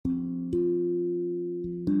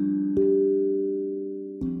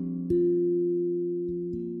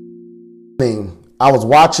I was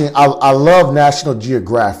watching, I love National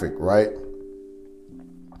Geographic, right?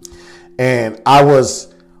 And I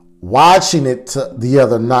was watching it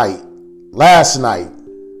last night.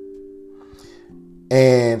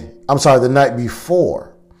 And I'm sorry, the night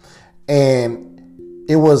before. And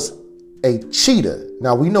it was a cheetah.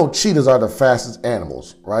 Now we know cheetahs are the fastest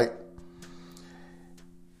animals, right?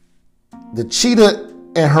 The cheetah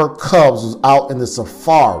and her cubs was out in the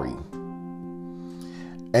safari.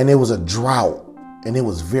 And it was a drought. And it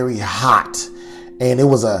was very hot. And there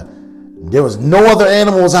was no other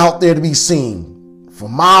animals out there to be seen. For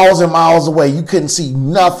miles and miles away, you couldn't see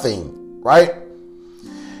nothing, right?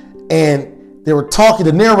 And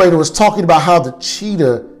the narrator was talking about how the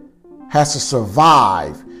cheetah has to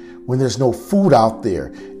survive when there's no food out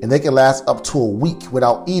there. And they can last up to a week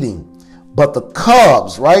without eating. But the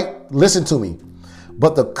cubs, right? Listen to me.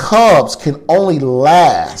 But the cubs can only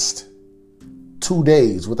last 2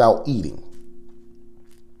 days without eating.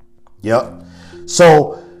 Yep.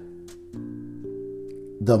 So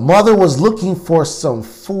the mother was looking for some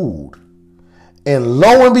food. And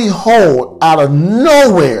lo and behold, out of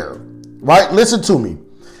nowhere, right? Listen to me.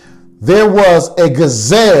 There was a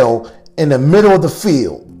gazelle in the middle of the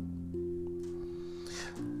field.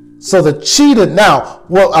 So the cheetah, now,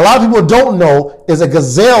 what a lot of people don't know is a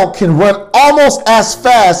gazelle can run almost as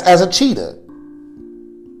fast as a cheetah.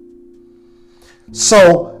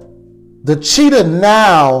 So the cheetah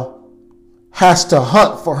now has to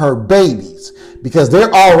hunt for her babies because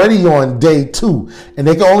they're already on day 2 and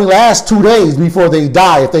they can only last 2 days before they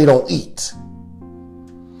die if they don't eat.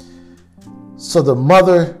 So the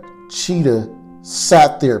mother cheetah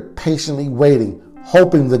sat there patiently waiting,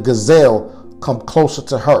 hoping the gazelle come closer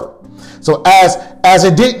to her. So as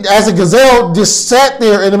the gazelle just sat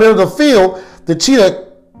there in the middle of the field, the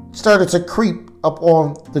cheetah started to creep up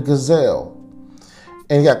on the gazelle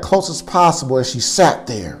and got close as possible as she sat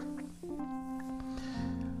there.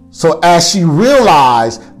 So as she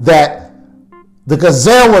realized that the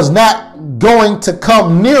gazelle was not going to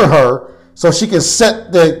come near her so she could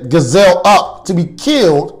set the gazelle up to be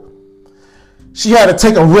killed, she had to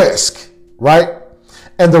take a risk, right?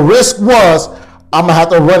 And the risk was, I'm going to have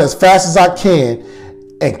to run as fast as I can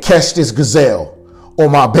and catch this gazelle or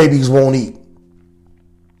my babies won't eat.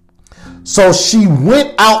 So she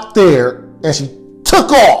went out there and she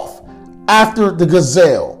took off after the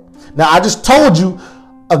gazelle. Now, I just told you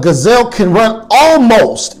a gazelle can run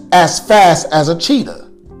almost as fast as a cheetah.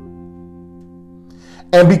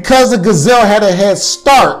 And because the gazelle had a head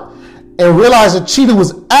start and realized the cheetah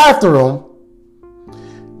was after him,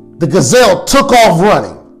 the gazelle took off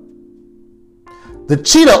running. The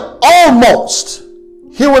cheetah almost,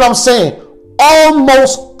 hear what I'm saying,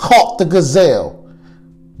 almost caught the gazelle,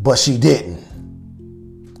 but she didn't.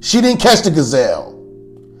 She didn't catch the gazelle.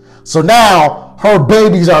 So now her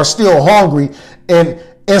babies are still hungry and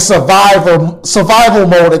in survival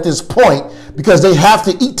mode at this point because they have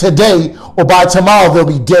to eat today or by tomorrow they'll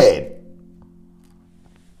be dead.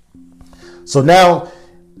 So now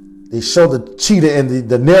they show the cheetah and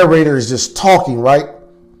the narrator is just talking, right?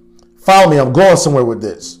 Follow me, I'm going somewhere with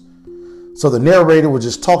this. So the narrator was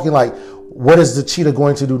just talking like, what is the cheetah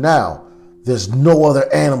going to do now? There's no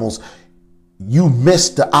other animals. You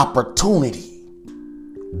missed the opportunity.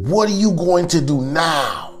 What are you going to do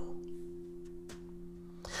now?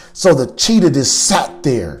 So the cheetah just sat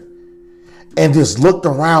there and just looked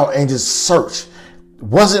around and just searched.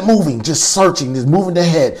 Wasn't moving, just searching, just moving the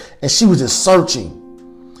head. And she was just searching.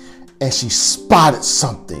 And she spotted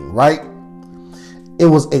something, right? It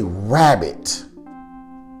was a rabbit.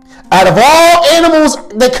 Out of all animals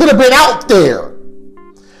that could have been out there,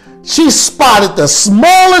 she spotted the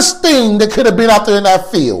smallest thing that could have been out there in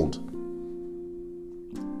that field.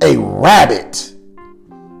 A rabbit.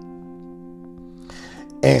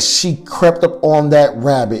 And she crept up on that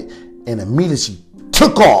rabbit and immediately she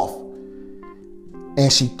took off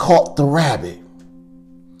and she caught the rabbit.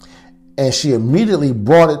 And she immediately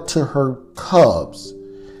brought it to her cubs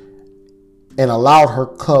and allowed her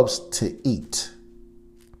cubs to eat.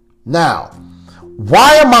 Now,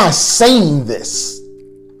 why am I saying this?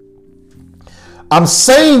 I'm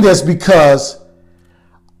saying this because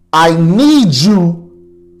I need you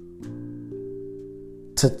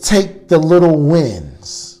to take the little wins.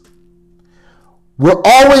 We're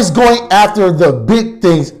always going after the big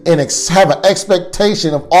things and have an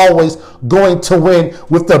expectation of always going to win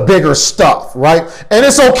with the bigger stuff, right? And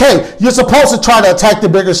it's okay. You're supposed to try to attack the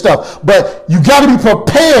bigger stuff, but you got to be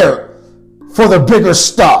prepared for the bigger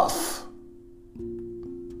stuff.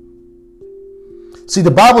 See, the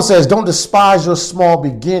Bible says, don't despise your small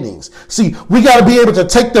beginnings. See, we got to be able to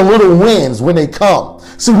take the little wins when they come.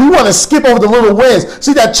 See, we want to skip over the little wins.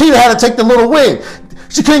 See, that cheetah had to take the little win.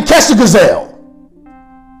 She couldn't catch the gazelle.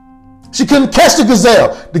 She couldn't catch the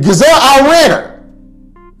gazelle. The gazelle outran her.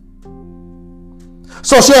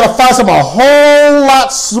 So she had to find something a whole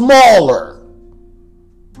lot smaller.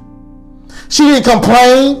 She didn't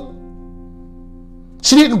complain.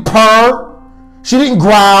 She didn't purr. She didn't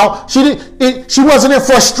growl. She wasn't in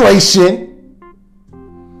frustration.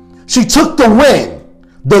 She took the win,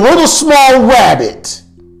 the little small rabbit,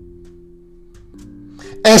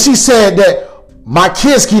 and she said that my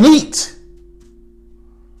kids can eat.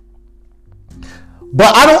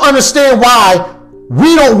 But I don't understand why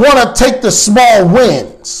we don't want to take the small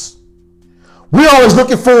wins. We're always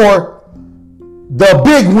looking for the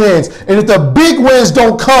big wins. And if the big wins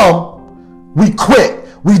don't come, we quit.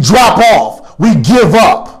 We drop off. We give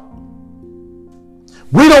up.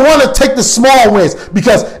 We don't want to take the small wins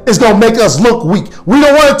because it's going to make us look weak. We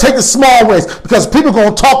don't want to take the small wins because people are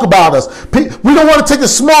going to talk about us. We don't want to take the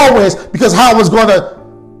small wins because how it's going to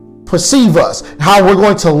perceive us, how we're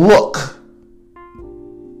going to look.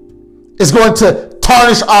 It's going to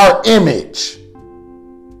tarnish our image.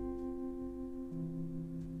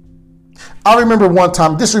 I remember one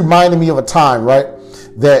time, this reminded me of a time, right,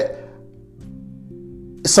 that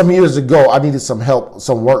some years ago, I needed some help,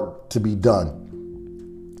 some work to be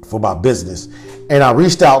done for my business. And I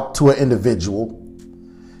reached out to an individual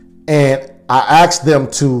and I asked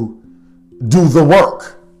them to do the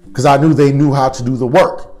work because I knew they knew how to do the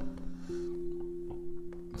work.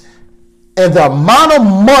 And the amount of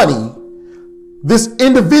money this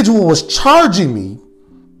individual was charging me,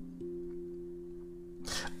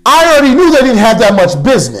 I already knew they didn't have that much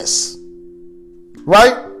business,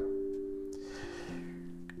 right?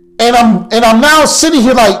 And I'm now sitting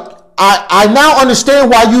here like, I now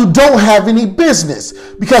understand why you don't have any business.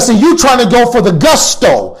 Because see, you trying to go for the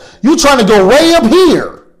gusto. You trying to go way up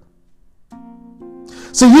here.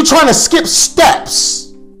 See, you trying to skip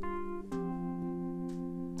steps.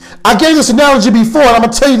 I gave this analogy before, and I'm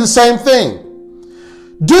going to tell you the same thing.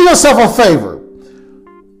 Do yourself a favor.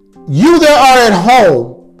 You that are at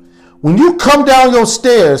home, when you come down your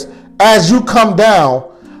stairs, as you come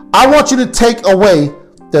down, I want you to take away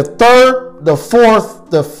the third, the fourth,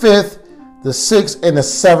 the fifth, the sixth, and the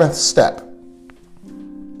seventh step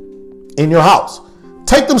in your house.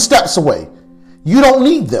 Take them steps away. You don't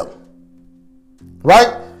need them.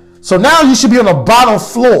 Right? So now you should be on the bottom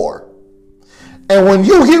floor. And when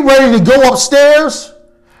you get ready to go upstairs,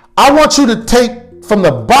 I want you to take from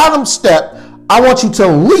the bottom step, I want you to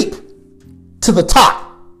leap to the top.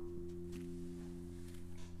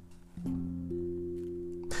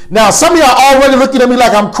 Now, some of y'all already looking at me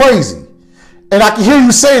like I'm crazy. And I can hear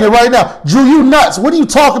you saying it right now. Drew, you nuts. What are you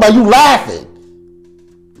talking about? You laughing.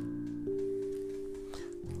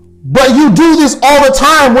 But you do this all the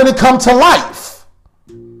time when it comes to life.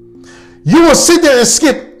 You will sit there and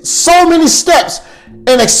skip so many steps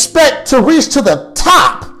and expect to reach to the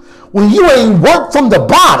top when you ain't worked from the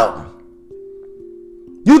bottom.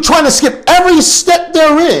 You trying to skip every step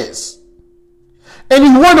there is. And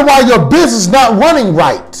you wonder why your business is not running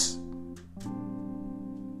right.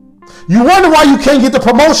 You wonder why you can't get the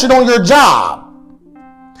promotion on your job.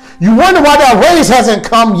 You wonder why that raise hasn't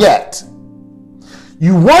come yet.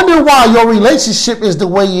 You wonder why your relationship is the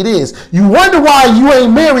way it is. You wonder why you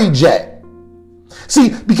ain't married yet.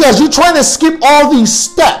 See, because you're trying to skip all these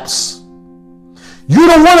steps. You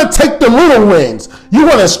don't want to take the little wins. You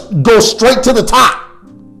want to go straight to the top.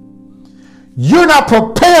 You're not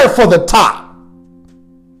prepared for the top.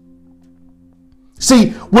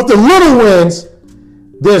 See, with the little wins,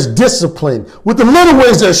 there's discipline. With the little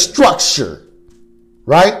wins, there's structure.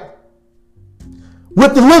 Right?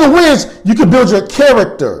 With the little wins, you can build your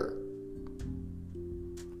character.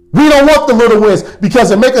 We don't want the little wins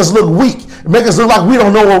because it makes us look weak. It makes us look like we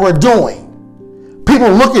don't know what we're doing.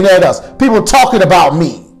 People looking at us. People talking about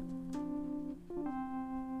me.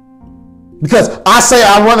 Because I say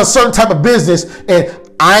I run a certain type of business and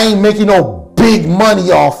I ain't making no big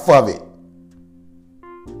money off of it.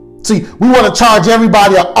 See, we want to charge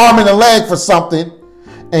everybody an arm and a leg for something,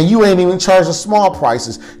 and you ain't even charging small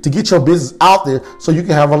prices to get your business out there so you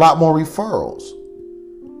can have a lot more referrals.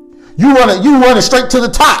 You run it straight to the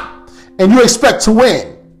top, and you expect to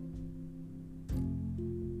win.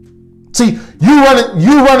 See, you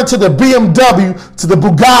run it to the BMW, to the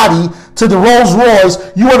Bugatti, to the Rolls Royce.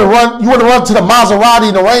 You want to run to the Maserati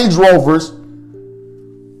and the Range Rovers,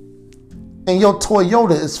 and your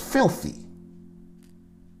Toyota is filthy.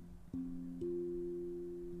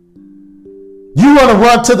 You want to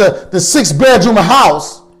run to the 6-bedroom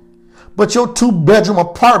house, but your 2-bedroom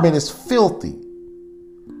apartment is filthy.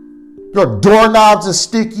 Your doorknobs are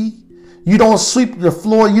sticky. You don't sweep your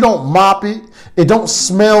floor. You don't mop it. It don't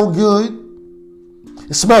smell good.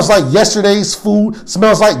 It smells like yesterday's food. It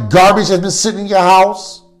smells like garbage has been sitting in your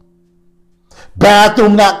house.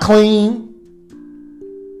 Bathroom not clean.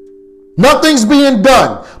 Nothing's being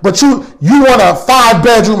done. But you want a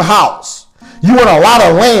 5-bedroom house. You want a lot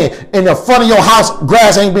of land in the front of your house.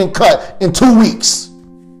 Grass ain't been cut in 2 weeks.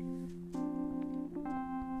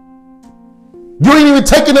 You ain't even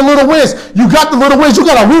taking the little wins. You got the little wins. You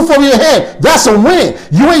got a roof over your head. That's a win.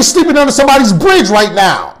 You ain't sleeping under somebody's bridge right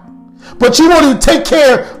now. But you won't even take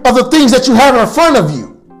care of the things that you have in front of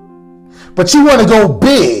you. But you want to go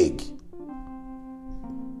big.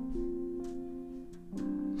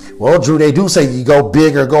 Well, Drew, they do say you go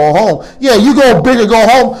big or go home. Yeah, you go big or go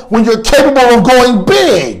home when you're capable of going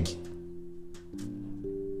big.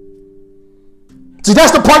 See,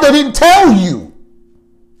 that's the part they didn't tell you.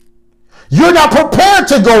 You're not prepared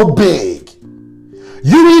to go big.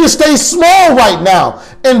 You need to stay small right now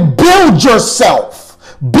and build yourself.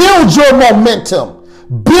 Build your momentum.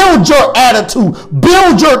 Build your attitude.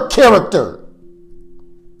 Build your character.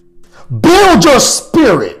 Build your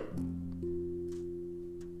spirit.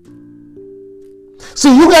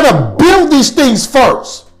 See, you got to build these things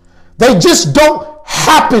first. They just don't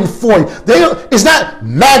happen for you. It's not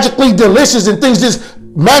magically delicious and things just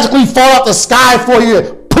magically fall out the sky for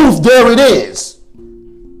you. Poof, there it is.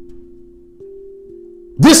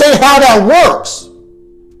 This ain't how that works.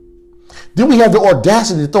 Then we have the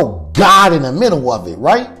audacity to throw God in the middle of it,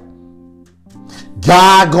 right?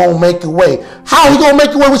 God gonna make a way. How he gonna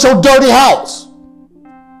make a way with your dirty house?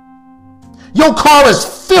 Your car is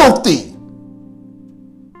filthy.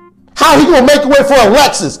 How he gonna make a way for a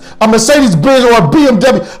Lexus, a Mercedes-Benz, or a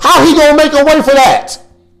BMW? How he gonna make a way for that?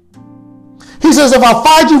 He says, if I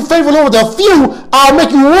find you faithful over the few, I'll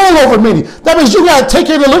make you rule over many. That means you got to take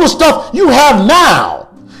care of the little stuff you have now.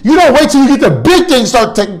 You don't wait till you get the big things,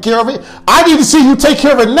 start taking care of it. I need to see you take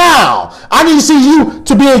care of it now. I need to see you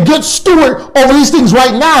to be a good steward over these things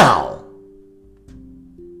right now.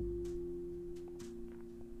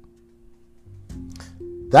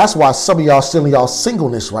 That's why some of y'all still in y'all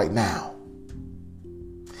singleness right now.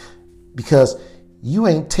 Because you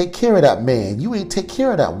ain't take care of that man. You ain't take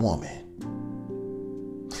care of that woman.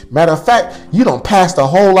 Matter of fact, you don't pass a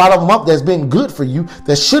whole lot of them up that's been good for you,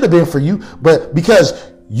 that should have been for you, but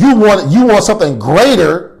because you want something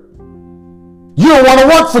greater, you don't want to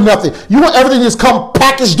work for nothing. You want everything to just come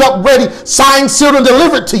packaged up, ready, signed, sealed, and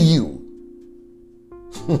delivered to you.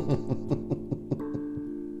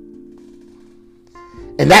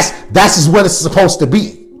 And that's just what it's supposed to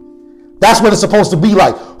be. That's what it's supposed to be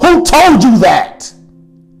like. Who told you that?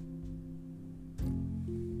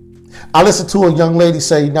 I listened to a young lady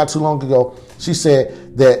say not too long ago, she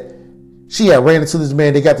said that she had ran into this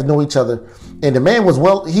man, they got to know each other, and the man was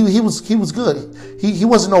he was good. He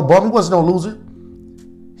wasn't no bum, he wasn't no loser.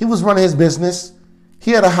 He was running his business.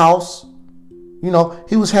 He had a house. You know,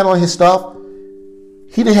 he was handling his stuff.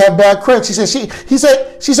 He didn't have bad credit. She said he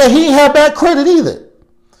didn't have bad credit either.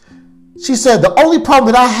 She said the only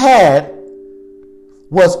problem that I had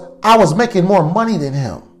was I was making more money than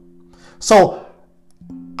him. So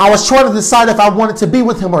I was trying to decide if I wanted to be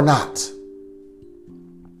with him or not.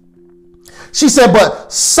 She said,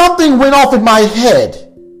 but something went off in my head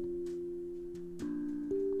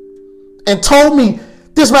and told me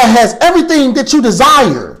this man has everything that you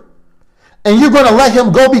desire and you're going to let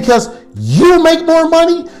him go because you make more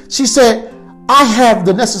money. She said, I have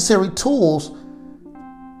the necessary tools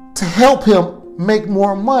to help him make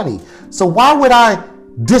more money. So why would I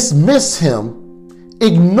dismiss him,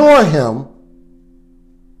 ignore him,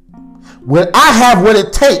 when I have what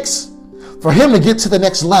it takes for him to get to the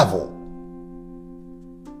next level?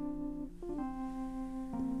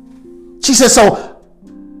 She said, so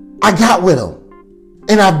I got with him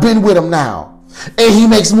and I've been with him now and he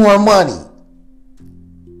makes more money.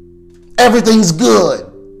 Everything's good.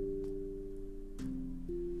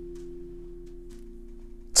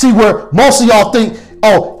 See, where most of y'all think,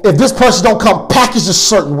 oh, if this person don't come packaged a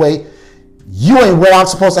certain way, you ain't what I'm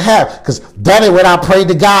supposed to have, because that ain't what I prayed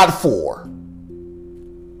to God for.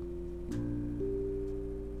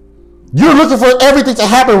 You're looking for everything to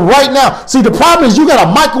happen right now. See, the problem is you got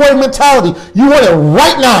a microwave mentality. You want it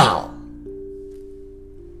right now.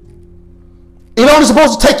 It only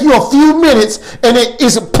supposed to take you a few minutes, and it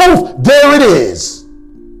is poof, there it is.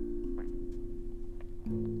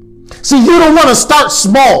 See, you don't want to start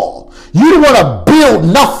small. You don't want to build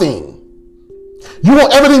nothing. You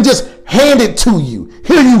want everything just handed to you.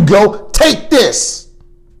 Here you go. take this.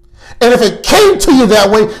 And if it came to you that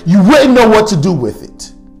way, you wouldn't know what to do with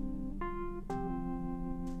it.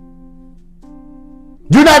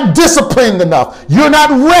 You're not disciplined enough. You're not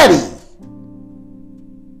ready.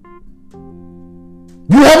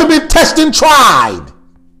 You haven't been tested and tried.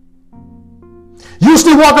 You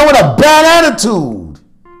still walk around with a bad attitude.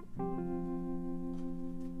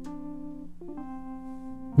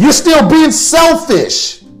 You're still being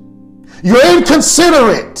selfish. You're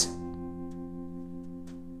inconsiderate.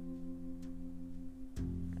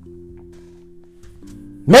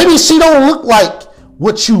 Maybe she don't look like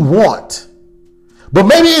what you want. But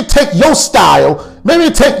maybe it take your style, maybe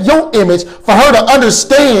it take your image for her to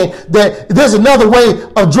understand that there's another way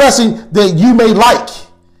of dressing that you may like.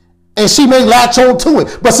 And she may latch on to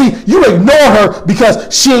it. But see, you ignore her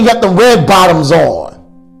because she ain't got the red bottoms on.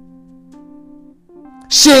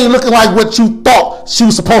 She ain't looking like what you thought she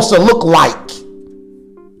was supposed to look like.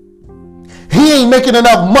 He ain't making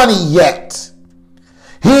enough money yet.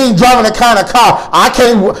 He ain't driving the kind of car. I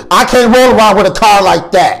can't roll around with a car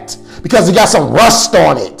like that because it got some rust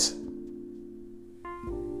on it.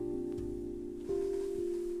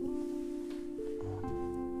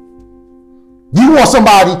 You want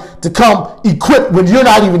somebody to come equipped when you're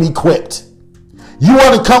not even equipped. You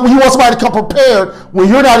want somebody to come prepared when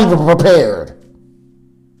you're not even prepared.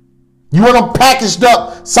 You want them packaged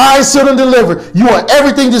up, signed, sealed, and delivered. You want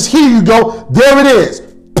everything just here you go. There it is.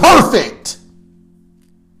 Perfect.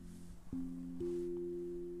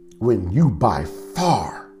 When you by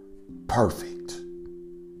far perfect.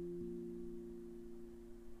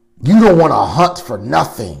 You don't want to hunt for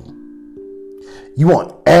nothing. You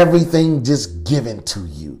want everything just given to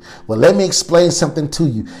you. Well, let me explain something to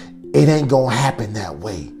you. It ain't gonna happen that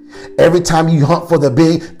way. Every time you hunt for the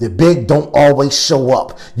big don't always show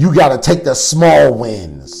up. You gotta take the small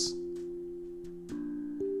wins.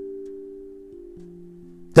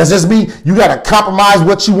 Does this mean you gotta compromise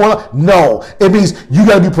what you want? No. It means you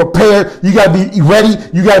gotta be prepared. You gotta be ready.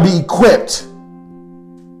 You gotta be equipped.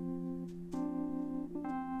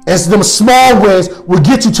 And so them small wins will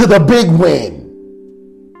get you to the big win.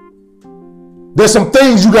 There's some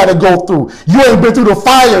things you got to go through. You ain't been through the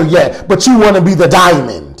fire yet, but you want to be the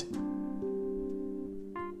diamond.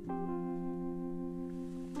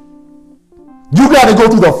 You got to go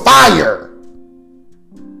through the fire.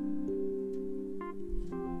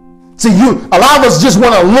 See, a lot of us just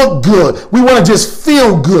want to look good. We want to just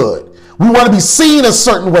feel good. We want to be seen a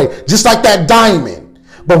certain way, just like that diamond.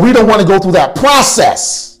 But we don't want to go through that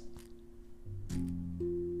process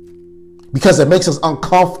because it makes us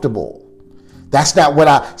uncomfortable. That's not what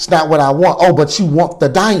I want. Oh, but you want the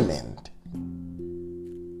diamond.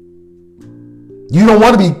 You don't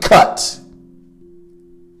want to be cut.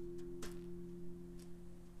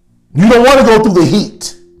 You don't want to go through the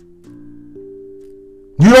heat.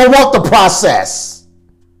 You don't want the process.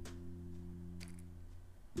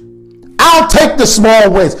 I'll take the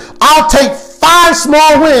small wins. I'll take 5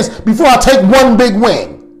 small wins before I take one big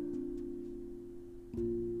win.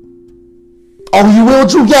 Oh, you will,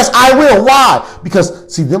 Drew? Yes, I will. Why?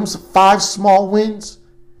 Because, see, them 5 small wins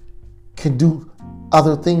can do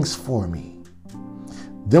other things for me.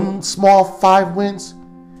 Them small 5 wins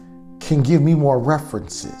can give me more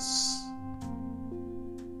references.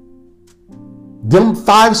 Them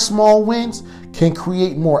 5 small wins can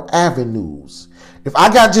create more avenues. If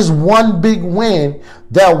I got just one big win,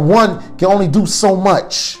 that one can only do so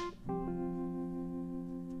much.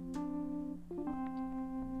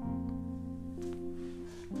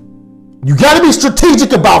 You got to be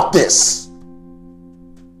strategic about this.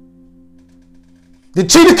 The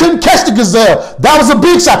cheetah couldn't catch the gazelle. That was a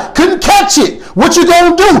big shot. Couldn't catch it. What you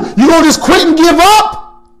gonna do? You gonna just quit and give up?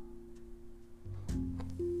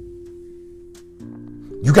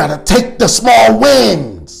 You got to take the small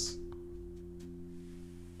wins.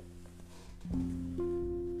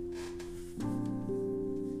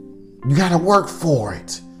 You got to work for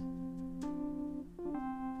it.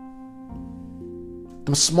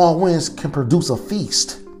 Them small wins can produce a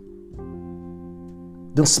feast.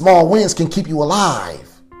 Them small wins can keep you alive.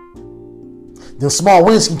 Them small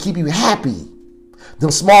wins can keep you happy.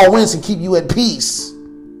 Them small wins can keep you at peace.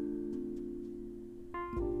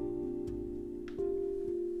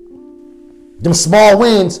 Them small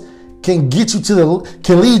wins can lead you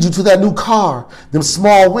to that new car. Them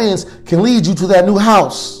small wins can lead you to that new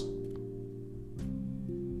house.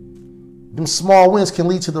 Them small wins can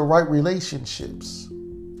lead to the right relationships.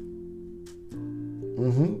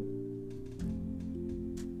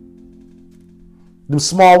 Them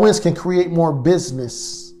small wins can create more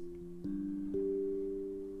business.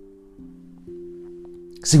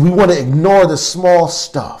 See, we want to ignore the small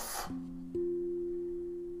stuff.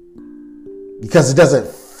 because it doesn't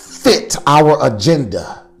fit our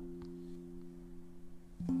agenda.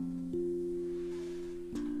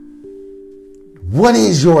 What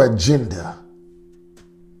is your agenda?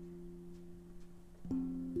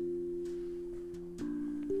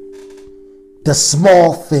 The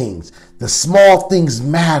small things. The small things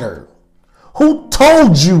matter. Who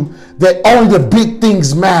told you that only the big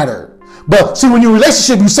things matter? But see, when you're in a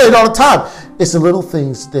relationship, you say it all the time. It's the little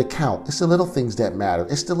things that count. It's the little things that matter.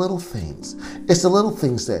 It's the little things. It's the little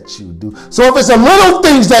things that you do. So if it's the little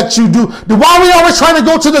things that you do, then why are we always trying to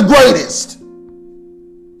go to the greatest?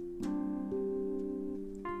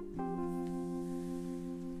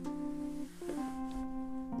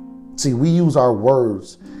 See, we use our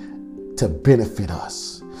words to benefit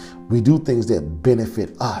us. We do things that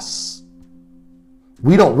benefit us.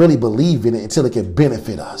 We don't really believe in it until it can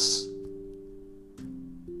benefit us.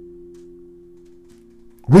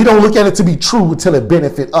 We don't look at it to be true until it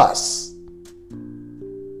benefits us.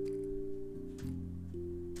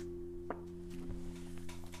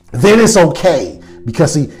 Then it's okay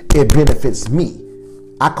because see, it benefits me.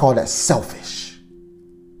 I call that selfish.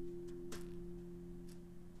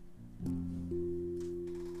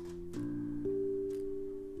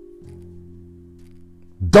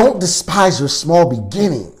 Don't despise your small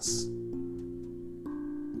beginnings.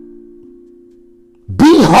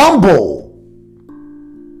 Be humble.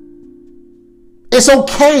 It's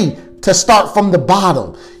okay to start from the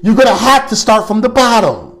bottom. You're going to have to start from the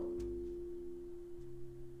bottom.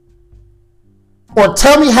 Or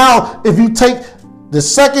tell me how, if you take the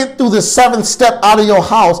second through the seventh step out of your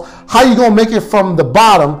house, how you going to make it from the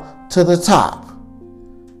bottom to the top?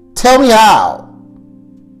 Tell me how.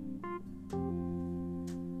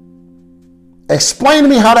 Explain to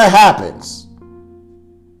me how that happens.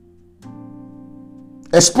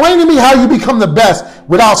 Explain to me how you become the best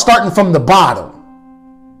without starting from the bottom.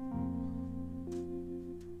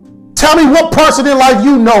 Tell me what person in life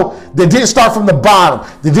you know that didn't start from the bottom,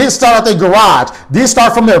 that didn't start out their garage, didn't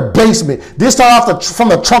start from their basement, didn't start off from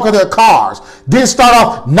the trunk of their cars, didn't start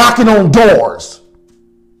off knocking on doors,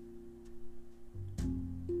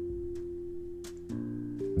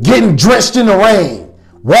 getting drenched in the rain,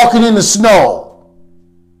 walking in the snow,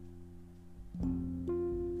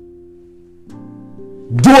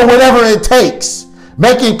 doing whatever it takes,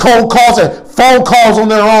 making cold calls and phone calls on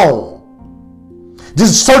their own.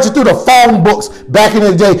 Just searching through the phone books back in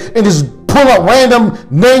the day and just pull up random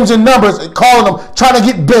names and numbers and calling them, trying to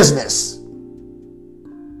get business.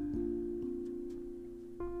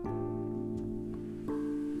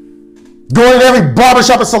 Going to every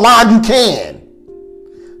barbershop and salon you can.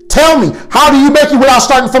 Tell me, how do you make it without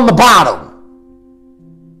starting from the bottom?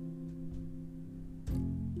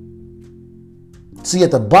 See,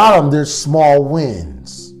 at the bottom, there's small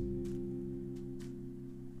wins.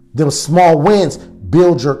 Them small wins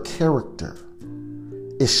build your character.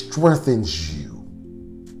 It strengthens you.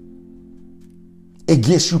 It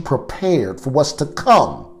gets you prepared for what's to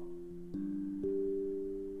come.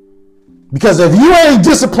 Because if you ain't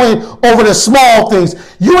disciplined over the small things,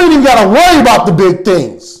 you ain't even got to worry about the big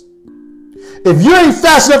things. If you ain't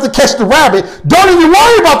fast enough to catch the rabbit, don't even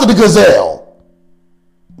worry about the gazelle.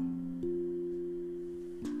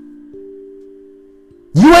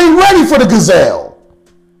 You ain't ready for the gazelle.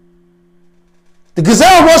 The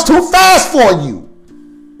gazelle runs too fast for you.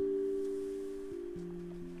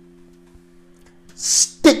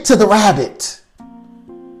 Stick to the rabbit.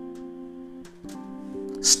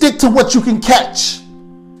 Stick to what you can catch.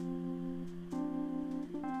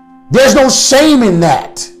 There's no shame in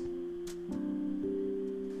that.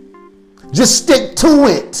 Just stick to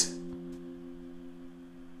it.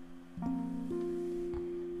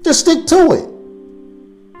 Just stick to it.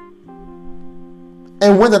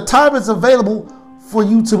 And when the time is available for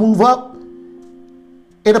you to move up,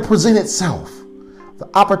 it'll present itself. The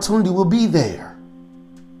opportunity will be there.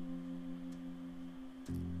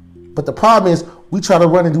 But the problem is we try to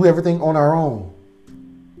run and do everything on our own.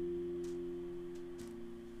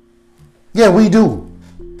 Yeah, we do.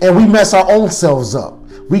 And we mess our own selves up.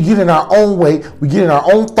 We get in our own way. We get in our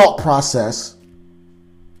own thought process.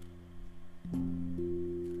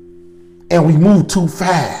 And we move too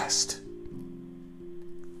fast.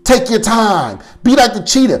 Take your time. Be like the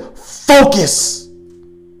cheetah. Focus.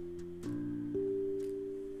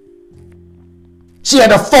 She had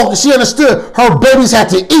to focus. She understood her babies had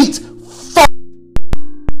to eat.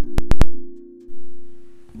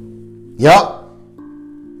 Yup.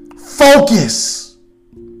 Focus.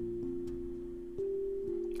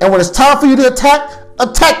 And when it's time for you to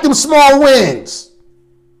attack them small wins.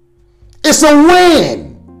 It's a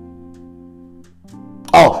win.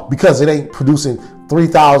 Oh, because it ain't producing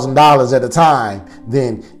 $3,000 at a time,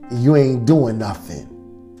 then you ain't doing nothing.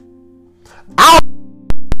 I'll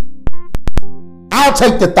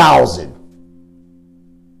take the 1,000.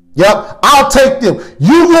 Yep, I'll take them.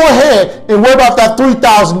 You go ahead and worry about that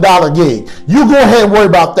 $3,000 gig. You go ahead and worry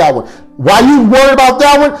about that one. While you worry about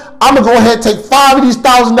that one, I'm going to go ahead and take 5 of these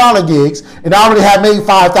 $1,000 gigs, and I already have made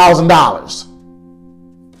 $5,000.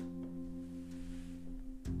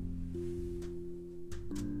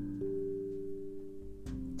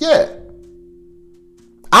 Yeah.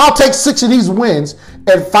 I'll take 6 of these wins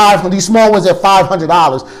at these small wins at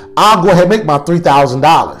 $500. I'll go ahead and make my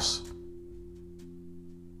 $3,000.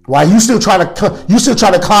 While you still trying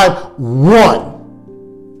to climb one.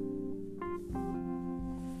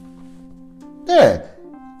 Yeah.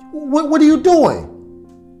 What are you doing?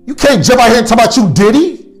 You can't jump out here and talk about you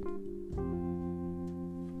Diddy.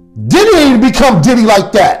 Diddy ain't become Diddy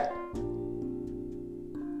like that.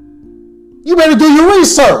 You better do your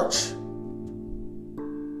research.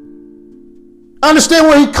 Understand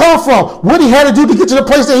where he come from, what he had to do to get to the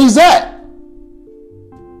place that he's at.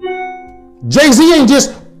 Jay-Z ain't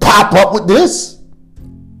just pop up with this.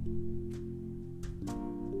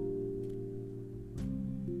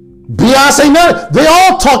 Beyonce, none. They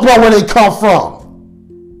all talk about where they come from.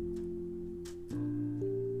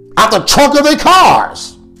 Out the trunk of their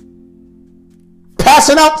cars.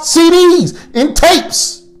 Passing out CDs and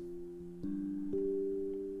tapes.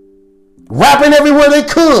 Rapping everywhere they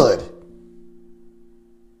could.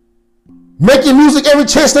 Making music every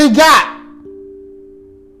chance they got.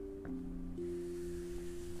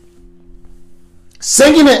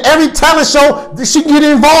 Singing in every talent show that she can get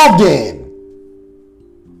involved in.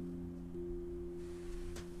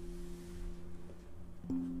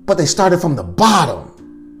 But they started from the bottom.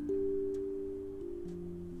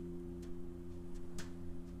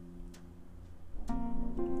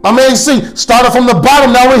 I mean, see, started from the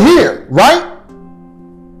bottom, now we're here, right?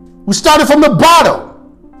 We started from the bottom.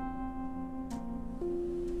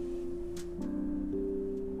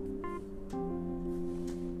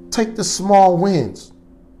 Take the small wins.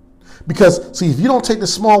 Because, see, if you don't take the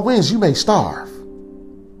small wins, you may starve.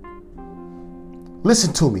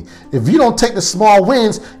 Listen to me. If you don't take the small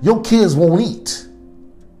wins, your kids won't eat.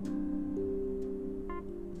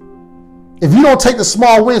 If you don't take the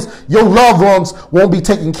small wins, your loved ones won't be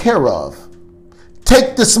taken care of.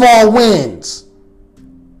 Take the small wins.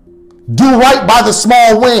 Do right by the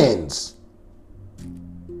small wins.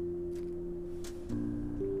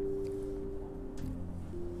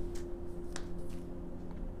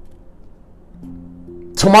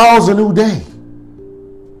 Tomorrow's a new day.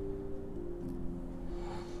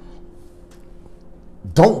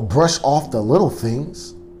 Don't brush off the little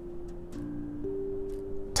things.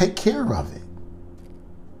 Take care of it.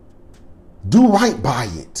 Do right by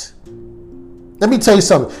it. Let me tell you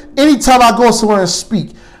something. Anytime I go somewhere and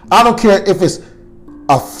speak, I don't care if it's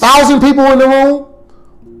 1,000 people in the room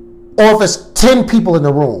or if it's 10 people in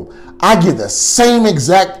the room. I give the same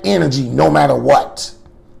exact energy no matter what.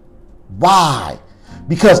 Why?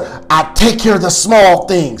 Because I take care of the small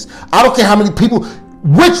things. I don't care how many people,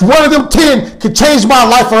 which one of them 10 could change my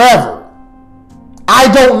life forever.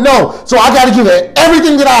 I don't know. So I got to give it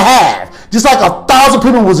everything that I have. Just like 1,000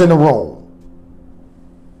 people was in the room.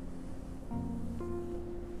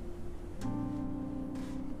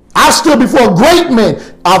 I stood before great men,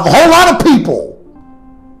 a whole lot of people.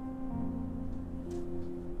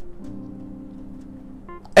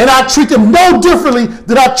 And I treat them no differently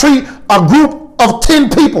than I treat a group of 10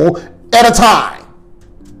 people at a time.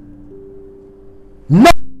 No.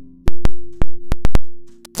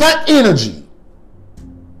 That energy.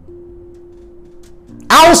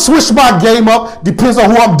 I'll switch my game up, depends on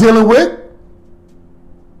who I'm dealing with.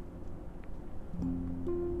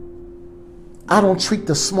 I don't treat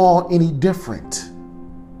the small any different.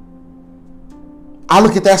 I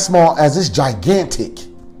look at that small as it's gigantic.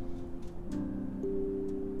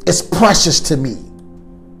 It's precious to me.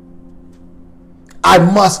 I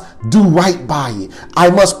must do right by it. I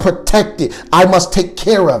must protect it. I must take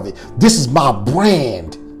care of it. This is my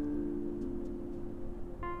brand.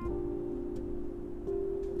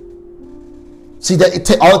 See,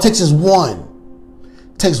 that all it takes is one.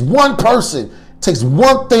 It takes one person. It takes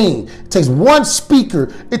one thing. It takes one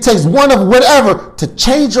speaker. It takes one of whatever to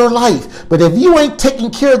change your life. But if you ain't taking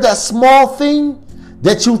care of that small thing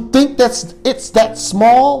that you think it's that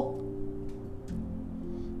small,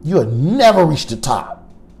 you'll never reach the top.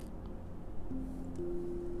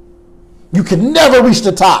 You can never reach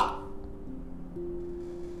the top.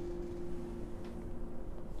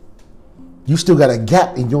 You still got a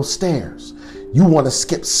gap in your stairs. You want to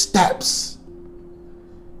skip steps.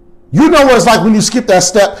 You know what it's like when you skip that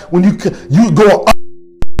step, when you go up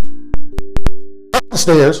the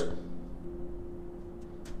stairs.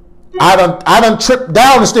 I done tripped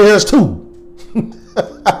down the stairs too.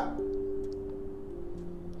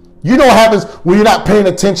 You know what happens when you're not paying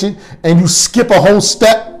attention and you skip a whole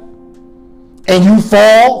step and you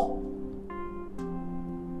fall?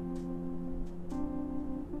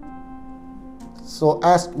 So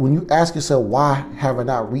when you ask yourself, why have I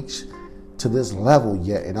not reached to this level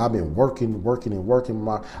yet? And I've been working. I've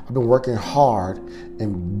been working hard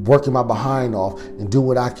and working my behind off and do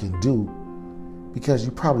what I can do, because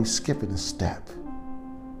you're probably skipping a step.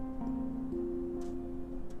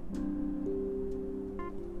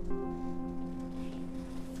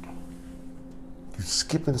 You're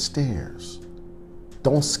skipping stairs.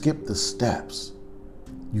 Don't skip the steps.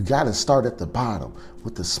 You got to start at the bottom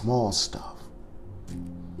with the small stuff.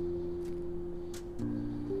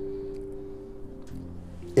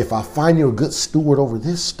 If I find you a good steward over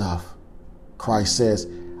this stuff, Christ says,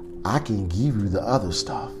 I can give you the other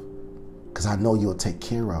stuff because I know you'll take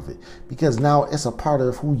care of it. Because now it's a part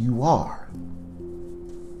of who you are.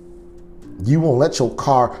 You won't let your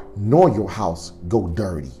car nor your house go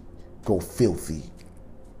dirty, go filthy.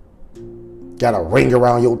 Got a ring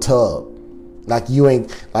around your tub like you ain't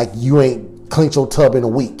cleaned your tub in a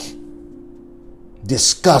week.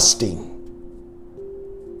 Disgusting.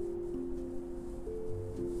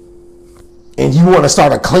 And you want to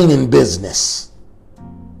start a cleaning business.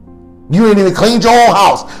 You ain't even cleaned your own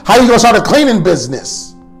house. How you going to start a cleaning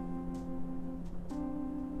business?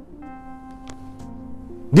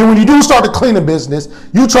 Then when you do start a cleaning business,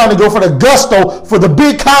 you trying to go for the gusto for the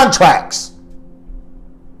big contracts.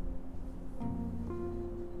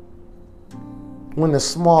 When the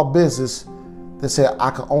small business that said,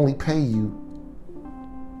 I can only pay you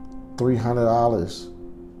 $300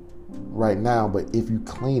 right now, but if you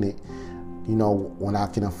clean it, you know, when I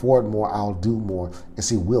can afford more, I'll do more. And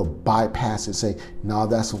see, we'll bypass it and say, no,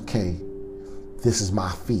 that's okay. This is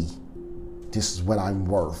my fee. This is what I'm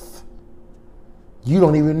worth. You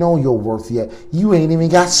don't even know your worth yet. You ain't even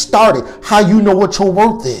got started. How you know what your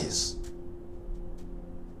worth is?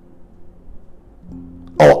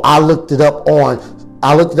 Oh, I looked it up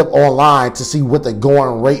online to see what the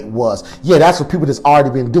going rate was. Yeah, that's for people that's already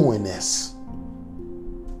been doing this.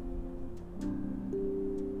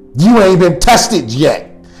 You ain't been tested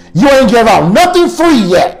yet. You ain't give out nothing free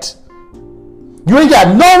yet. You ain't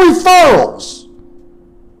got no referrals.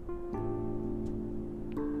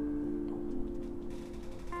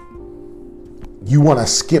 You want to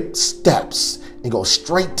skip steps and go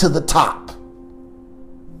straight to the top.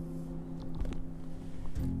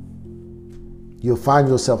 You'll find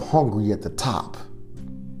yourself hungry at the top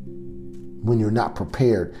when you're not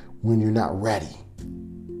prepared, when you're not ready.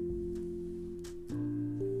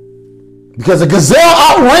 Because a gazelle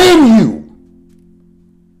outran you.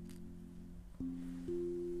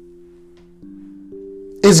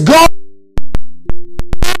 It's God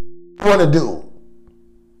want to do.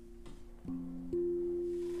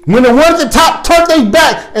 When the one at the top turn their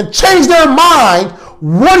back and change their mind,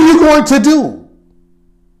 what are you going to do?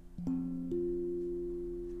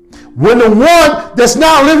 When the one that's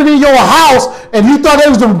now living in your house and you thought they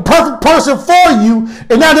was the perfect person for you,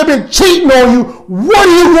 and now they've been cheating on you, what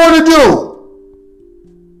are you going to do?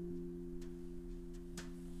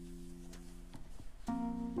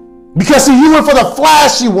 Because see, you went for the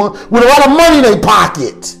flashy one with a lot of money in their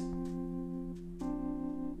pocket.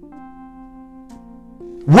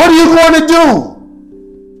 What are you going to do?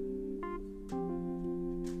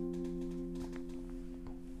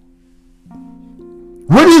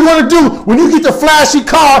 What are you going to do when you get the flashy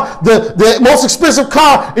car, the most expensive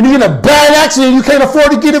car, and you get in a bad accident and you can't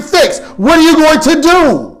afford to get it fixed? What are you going to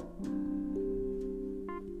do?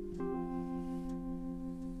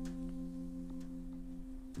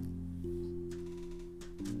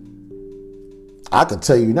 I can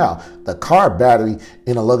tell you now, the car battery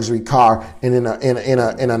in a luxury car and in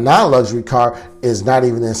a non-luxury car is not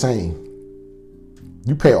even the same.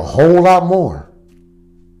 You pay a whole lot more.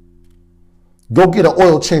 Go get an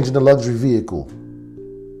oil change in a luxury vehicle.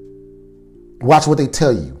 Watch what they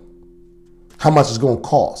tell you. How much it's going to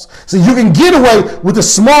cost. So you can get away with the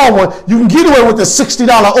small one. You can get away with the $60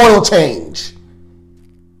 oil change.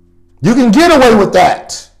 You can get away with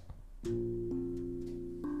that.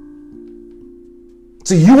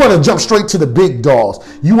 See, you want to jump straight to the big dogs.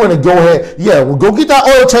 You want to go ahead. Yeah, well, go get that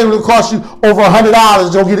oil change. It'll cost you over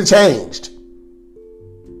 $100. Go get it changed.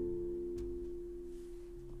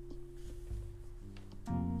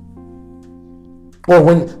 Or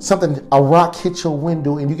when a rock hits your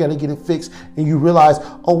window and you got to get it fixed and you realize,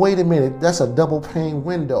 oh, wait a minute, that's a double pane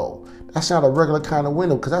window. That's not a regular kind of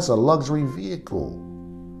window because that's a luxury vehicle.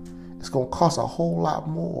 It's going to cost a whole lot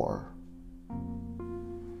more.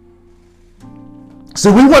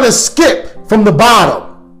 So we want to skip from the bottom.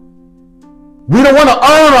 We don't want to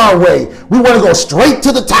earn our way. We want to go straight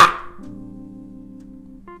to the top.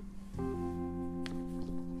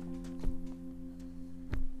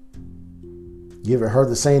 You ever heard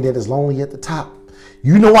the saying that it's lonely at the top?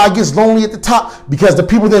 You know why it gets lonely at the top? Because the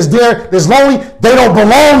people that's lonely, they don't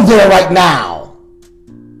belong there right now.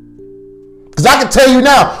 Because I can tell you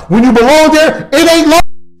now, when you belong there, it ain't lonely.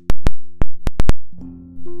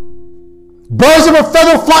 Birds of a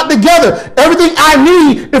feather flock together. Everything I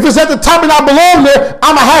need, if it's at the top and I belong there,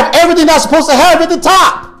 I'm going to have everything I'm supposed to have at the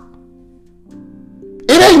top.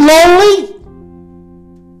 It ain't lonely.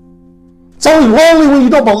 It's only lonely when you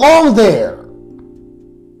don't belong there.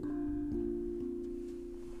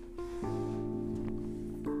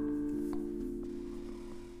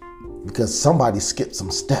 Because somebody skipped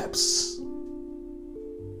some steps.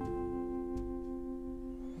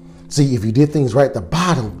 See, if you did things right at the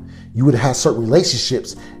bottom, you would have had certain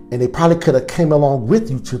relationships and they probably could have came along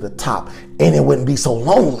with you to the top and it wouldn't be so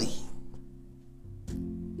lonely.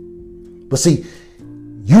 But see,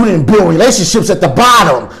 you didn't build relationships at the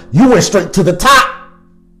bottom. You went straight to the top.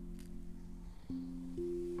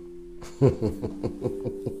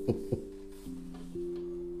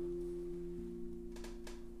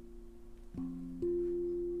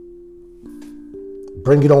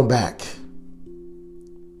 Bring it on back.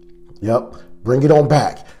 Yep. Bring it on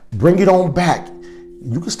back. Bring it on back.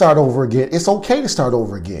 You can start over again. It's okay to start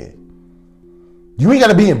over again. You ain't got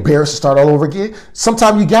to be embarrassed to start all over again.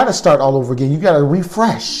 Sometimes you got to start all over again. You got to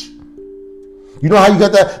refresh. You know how you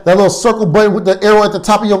got that little circle button with the arrow at the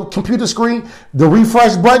top of your computer screen? The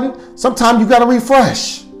refresh button? Sometimes you got to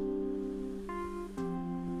refresh.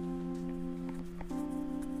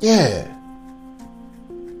 Yeah.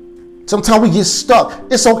 Sometimes we get stuck.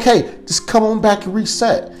 It's okay. Just come on back and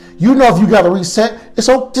reset. You know if you got to reset, it's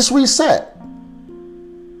okay. Just reset.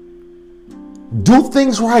 Do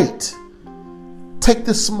things right. Take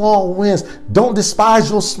the small wins. Don't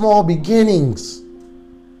despise your small beginnings.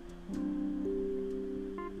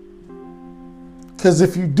 Because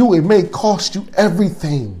if you do, it may cost you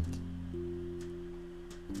everything.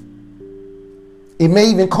 It may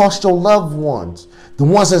even cost your loved ones, the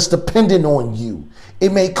ones that's dependent on you.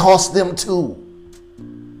 It may cost them too.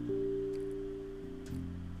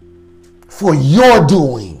 For your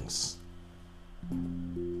doings.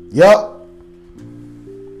 Yep.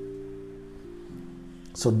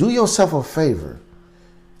 So do yourself a favor.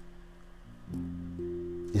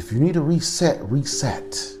 If you need to reset,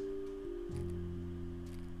 reset.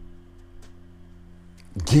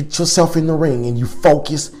 Get yourself in the ring and you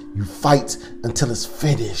focus, you fight until it's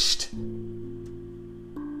finished.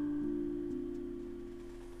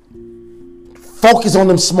 Focus on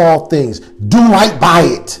them small things. Do right by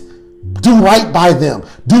it. Do right by them.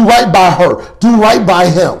 Do right by her. Do right by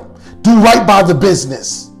him. Do right by the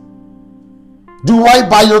business. Do right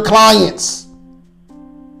by your clients.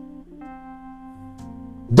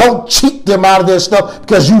 Don't cheat them out of their stuff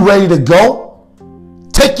because you're ready to go.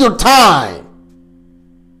 Take your time.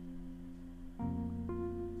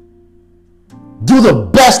 Do the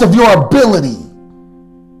best of your ability.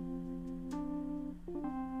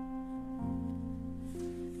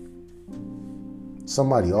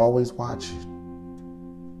 Somebody always watching.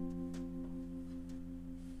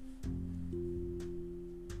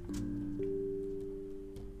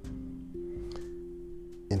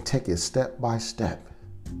 And take it step by step.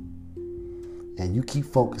 And you keep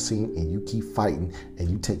focusing and you keep fighting and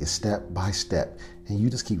you take it step by step. And you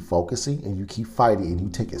just keep focusing and you keep fighting and you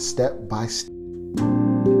take it step by step.